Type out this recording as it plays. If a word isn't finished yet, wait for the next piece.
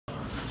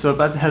So we're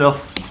about to head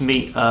off to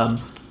meet a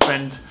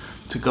friend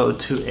to go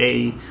to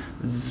a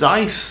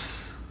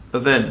Zeiss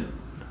event.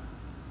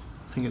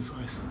 I think it's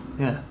Zeiss.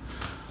 Yeah.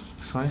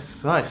 Zeiss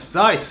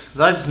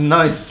is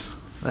nice.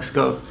 Let's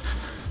go.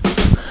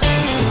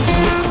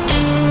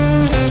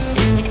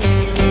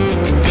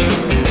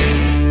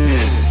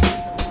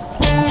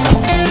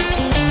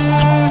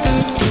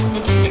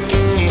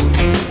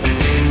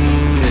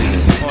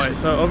 Alright,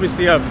 so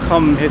obviously I've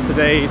come here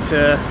today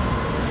to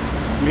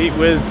meet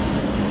with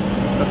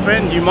a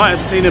friend. You might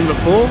have seen him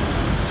before,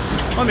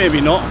 or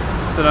maybe not,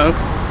 don't know.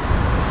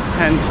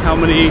 Depends how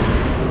many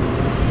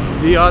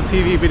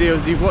DRTV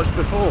videos you've watched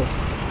before.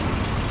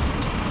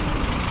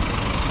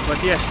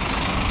 But yes,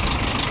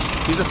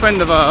 he's a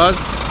friend of ours,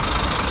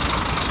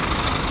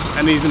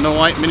 and he's in the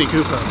white Mini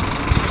Cooper.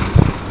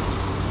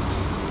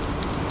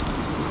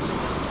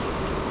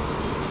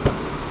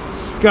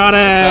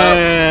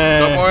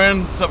 Scottie! What's up,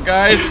 Warren? What's up,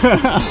 guys?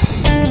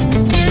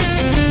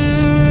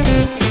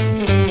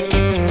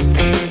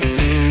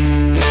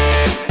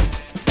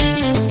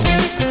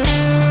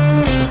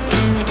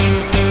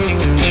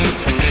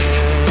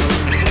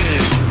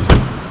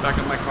 Back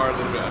in my car a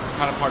little bit. I'm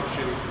kind of parked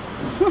shitty.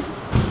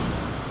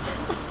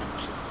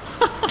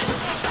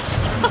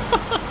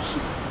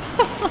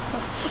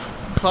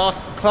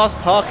 Class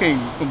parking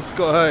from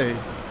Scott Hui.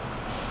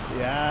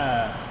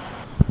 Yeah.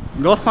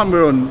 Last time we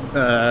were on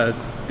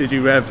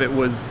DigiRev, it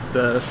was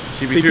the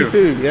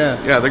CP2.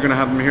 Yeah. Yeah, they're gonna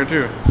have them here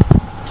too.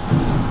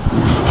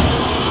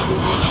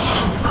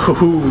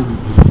 Ooh.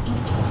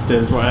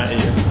 Stares right at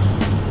you.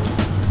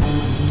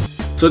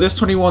 So this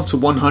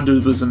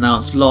 21-100 was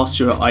announced last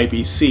year at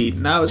IBC.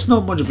 Now it's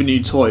not much of a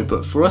new toy,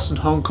 but for us in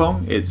Hong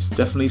Kong, it's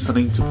definitely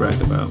something to brag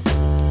about.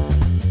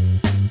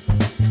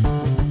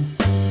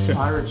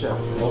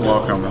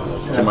 Welcome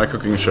to my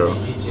cooking show.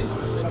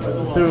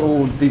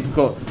 They've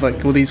got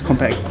like all these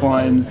compact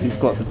primes. You've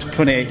got the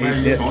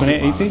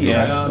 2880.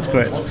 Yeah, that's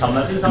correct.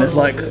 And it's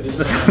like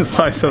the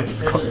size of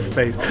Scott's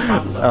face.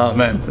 Oh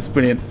man, that's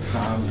brilliant.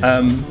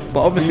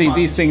 But obviously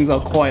these things are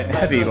quite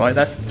heavy, right?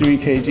 That's 3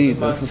 kgs.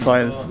 That's the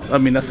size. I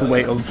mean, that's the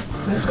weight of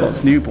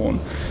Scott's newborn.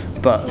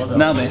 But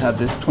now they have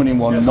this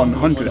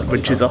 21-100,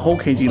 which is a whole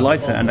kg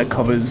lighter, and it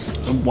covers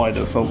a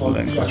wider focal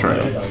length. That's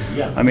right.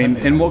 I mean,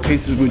 in what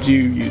cases would you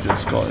use it,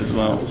 Scott, as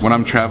well? When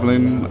I'm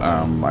traveling,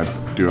 I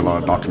do a lot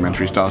of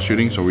documentary style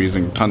shooting, so we're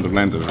using tons of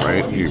lenses,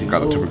 right? You've got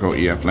the typical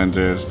EF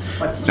lenses,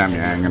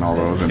 Samyang and all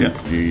those, and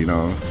you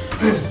know,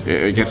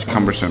 it gets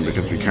cumbersome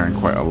because you're carrying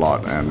quite a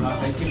lot, and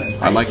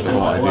I like the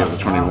whole idea of the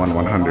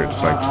 21-100.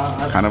 It's like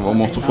kind of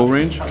almost a full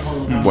range.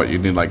 What, you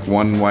need like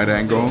one wide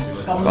angle,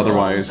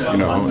 otherwise, you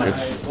know,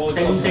 it's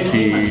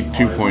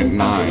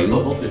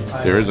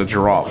T2.9. There is a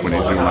drop when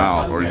you zoom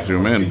out or you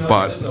zoom in,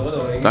 but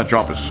that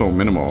drop is so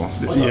minimal.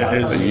 Yeah,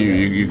 it is.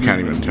 You can't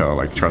even tell.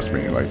 Like, trust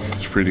me, like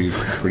it's pretty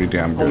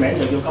damn good.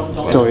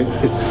 So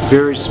it's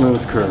very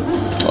smooth curve.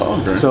 Oh,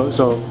 okay.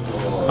 So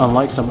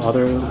unlike some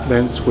other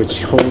lens which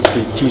holds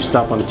the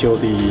T-stop until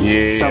the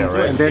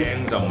right. and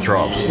then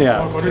drops.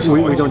 Yeah,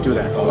 we don't do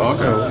that. Oh,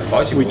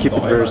 okay. So we keep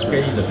it very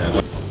smooth.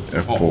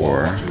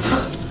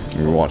 F4.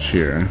 We watch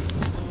here.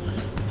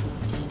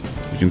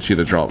 You can see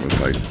the drop is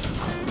like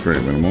very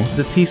minimal.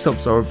 The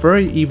T-stops are a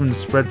very even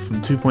spread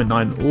from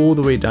 2.9 all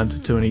the way down to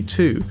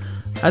 22,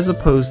 as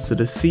opposed to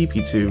the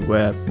CP2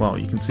 where, well,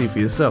 you can see for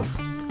yourself.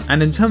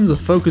 And in terms of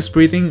focus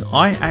breathing,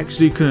 I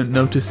actually couldn't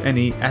notice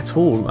any at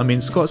all. I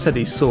mean, Scott said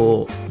he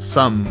saw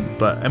some,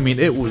 but I mean,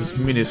 it was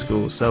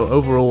minuscule. So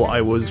overall, I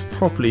was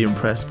properly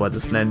impressed by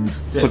this lens.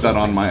 Put that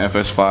on my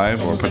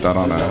FS5 or put that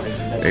on a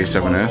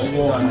A7S,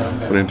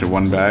 put it into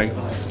one bag.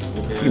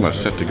 Pretty much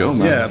set to go,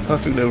 man. Yeah,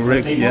 perfect little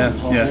rig. Yeah.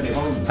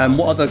 And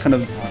what other kind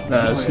of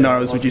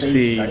scenarios would you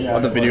see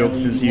other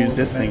videographers use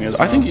this thing as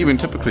well? I think even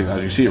typically,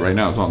 as you see it right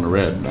now, it's on the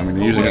red. I mean,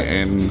 they're using it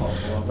in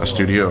a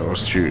studio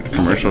shoot,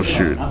 commercial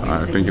shoot.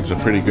 I think it's a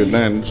pretty good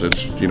lens.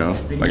 It's, you know,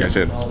 like I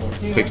said,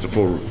 takes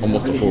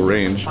almost the full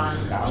range.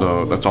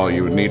 So that's all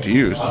you would need to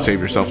use.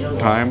 Save yourself some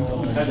time.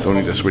 Don't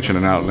need to switch in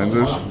and out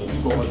lenses.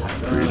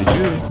 Pretty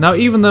good. Now,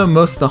 even though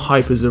most of the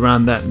hype is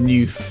around that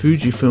new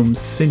Fujifilm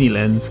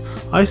Cinelens,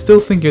 I still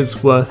think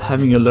it's worth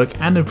having a look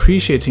and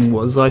appreciating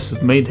what Zeiss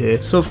have made here.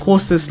 So of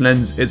course this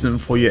lens isn't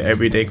for your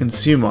everyday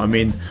consumer, I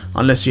mean,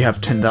 unless you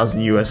have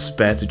 10,000 US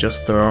spare to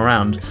just throw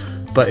around.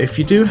 But if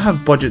you do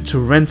have budget to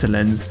rent a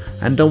lens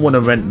and don't want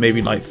to rent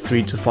maybe like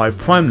 3 to 5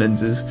 prime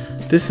lenses,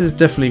 this is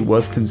definitely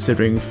worth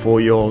considering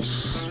for your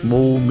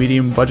small,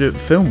 medium budget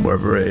film,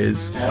 wherever it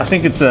is. I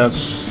think it's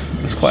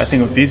quite a thing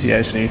of beauty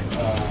actually.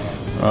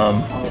 I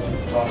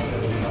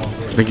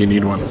think you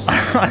need one.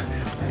 I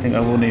think I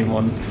will need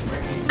one.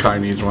 Kai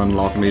needs one,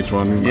 Locke needs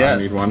one, I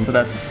need one. So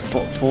that's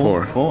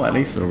four at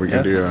least. So we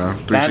can do a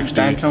 360.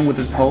 Dan Chung with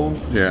his pole.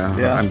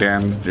 Yeah. And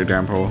Dan, your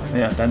Dan pole.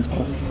 Yeah, Dan's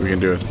pole. We can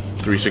do a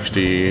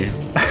 360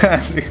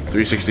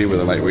 with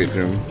a lightweight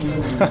zoom.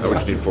 That would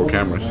just need 4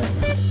 cameras.